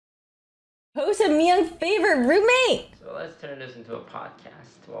Who's a Miyoung's favorite roommate? So let's turn this into a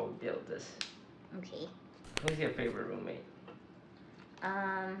podcast while we build this. Okay. Who's your favorite roommate?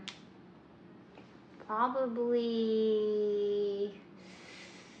 Probably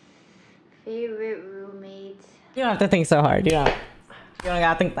favorite roommate. You don't have to think so hard. You don't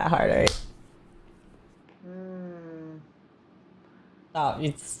gotta think that hard, right? Stop.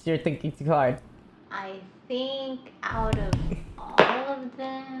 You're thinking too hard. I think out of all of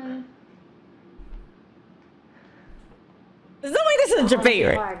them. There's no way this is a debate,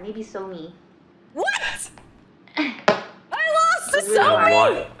 right? Hard. Maybe Somi. What? I lost to I Somi!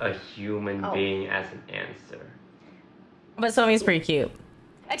 want a human being as an answer. But Somi's pretty cute.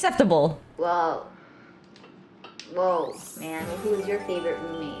 Acceptable. Whoa, man. Who was your favorite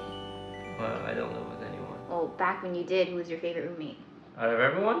roommate? Well, I don't live with anyone. Oh, back when you did, who was your favorite roommate? Out of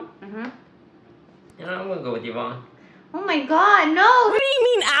everyone? Mm-hmm. You know, I'm gonna go with Yvonne. Oh my god, no! What do you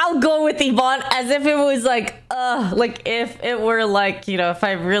mean I'll go with Yvonne as if it was like if it were like, you know, if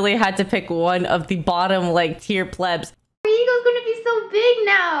I really had to pick one of the bottom like tier plebs. Your ego's gonna be so big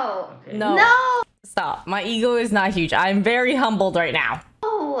now! Okay. No! Stop. My ego is not huge. I'm very humbled right now.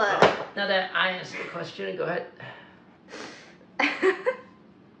 Oh. Now that I answered the question, go ahead.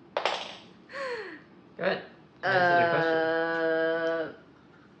 Go ahead. Answer the question.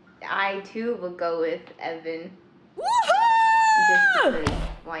 I too would go with Evan. Woohoo! Just because,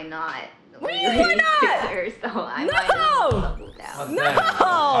 why not? Wait, why not? So I No! might as well double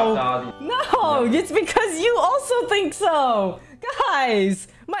down. No, it's because you also think so. Guys,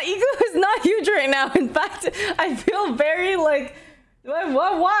 my ego is not huge right now. In fact, I feel very like,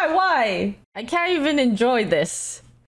 why? I can't even enjoy this.